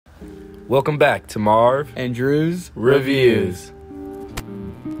Welcome back to Marv and Drew's Reviews.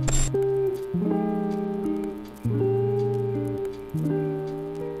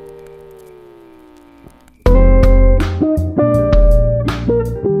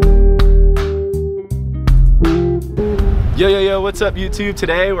 Yo, what's up YouTube?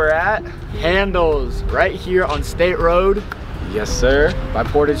 Today we're at Handel'S right here on State Road. Yes, sir. By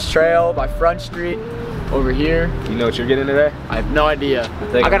Portage Trail, by Front Street, over here. You know what you're getting today? I have no idea.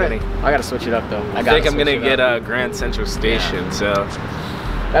 I gotta switch it up though. I think I'm gonna get a Grand Central Station, so.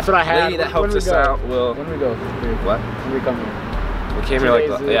 That's what I had. Lady that helps us out will. When do we go? What? When do we come here? We came here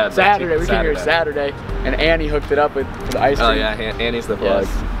like, yeah. Saturday. We came here Saturday, and Annie hooked it up for the ice cream. Oh yeah, Annie's the plug.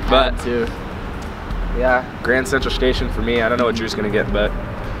 Yes, but too. Yeah, Grand Central Station for me. I don't know what Drew's gonna get, but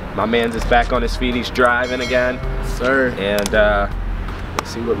my man's is back on his feet. He's driving again. Sir. And we'll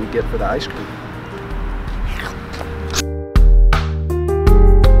see what we get for the ice cream.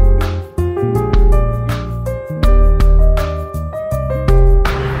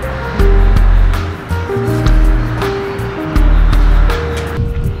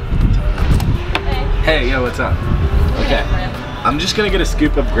 Hey, yo, what's up? Okay. I'm just gonna get a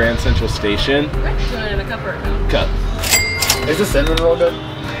scoop of Grand Central Station. Rick's doing it in a cup right now. Cup. Is the cinnamon roll good?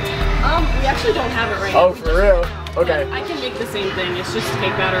 We actually don't have it right now. Oh, for real? Okay. Yeah, I can make the same thing. It's just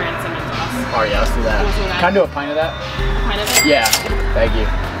cake batter and cinnamon sauce. Oh yeah, let's do that. Can I do a pint of that? A pint of it? Yeah. Thank you.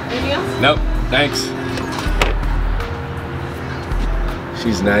 Anything else? Nope. Thanks.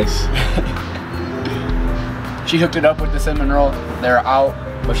 She's nice. She hooked it up with the cinnamon roll. They're out,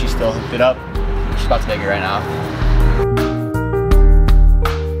 but she still hooked it up. She's about to make it right now.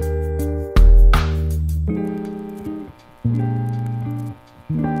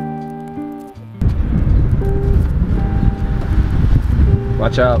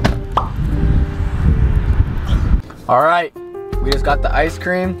 Watch out. All right, we just got the ice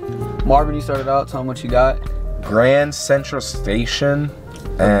cream. Marvin, you started out. Tell them what you got. Grand Central Station.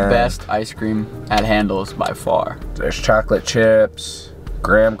 The best ice cream at Handel'S by far. There's chocolate chips,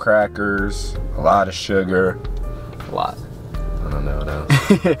 graham crackers, a lot of sugar. A lot. I don't know what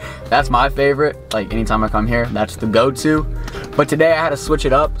else. That's my favorite. Like anytime I come here, that's the go-to. But today I had to switch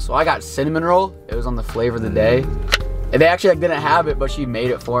it up, so I got cinnamon roll. It was on the flavor of the day. And they actually didn't have it, but she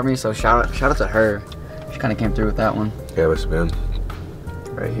made it for me. So shout out to her. She kind of came through with that one. Okay, with a spoon.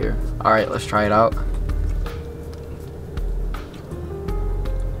 Right here. All right, let's try it out.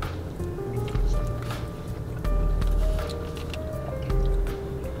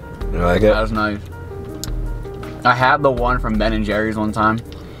 You like it? That was nice. I had the one from Ben & Jerry's one time,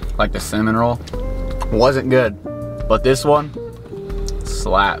 like the cinnamon roll. Wasn't good, but this one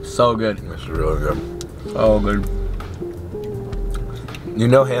slaps. So good. This is really good. So good. You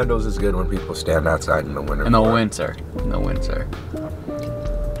know Handel'S is good when people stand outside in the winter. In the winter.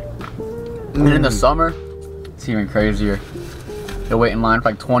 And in the summer, it's even crazier. You'll wait in line for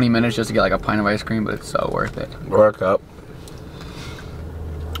like 20 minutes just to get like a pint of ice cream, but it's so worth it. Or a cup.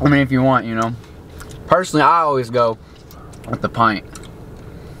 I mean, if you want, you know. Personally, I always go with the pint.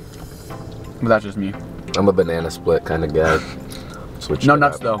 But that's just me. I'm a banana split kind of guy. Switch No it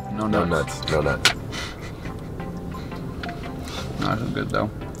nuts up. though. No nuts. No nuts. No, this is good though.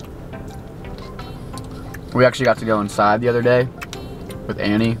 We actually got to go inside the other day with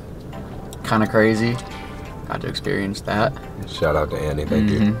Annie. Kind of crazy. Got to experience that. Shout out to Annie,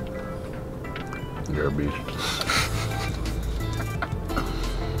 thank you. You're a beast.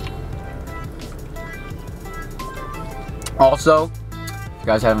 Also, if you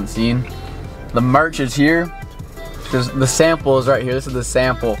guys haven't seen, the merch is here. The sample is right here. This is the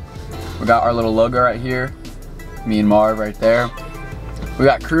sample. We got our little logo right here. Me and Marv right there. We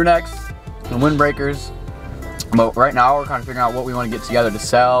got crew necks and windbreakers. But right now we're kind of figuring out what we want to get together to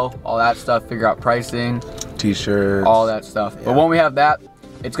sell, all that stuff, figure out pricing. T-shirts. All that stuff. Yeah. But when we have that,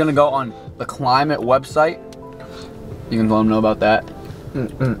 it's going to go on the Climate website. You can let them know about that.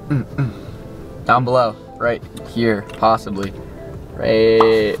 Down below. Right here, possibly.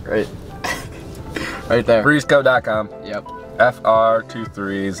 Right right there. Breezco.com. Yep.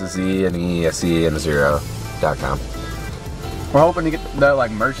 FR23 is a Z and E, a C and a 0.com. We're hoping to get the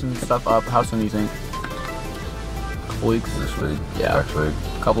like merch and stuff up. How soon do you think? Couple weeks. This week. Yeah. Next week.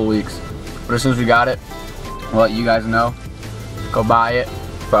 Couple weeks. But as soon as we got it, we'll let you guys know. Go buy it.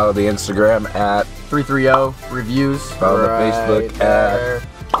 Follow the Instagram at 330 Reviews. Follow the Facebook at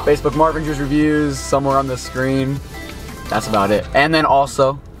Facebook Marv&Drews Reviews, somewhere on the screen. That's about it. And then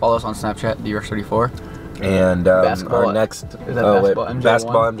also follow us on Snapchat, DRX34. And our next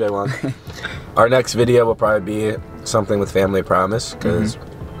basketball MJ1. Our next video will probably be something with Family Promise, because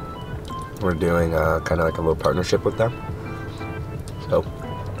we're doing kind of like a little partnership with them. So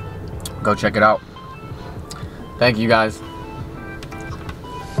go check it out. Thank you guys.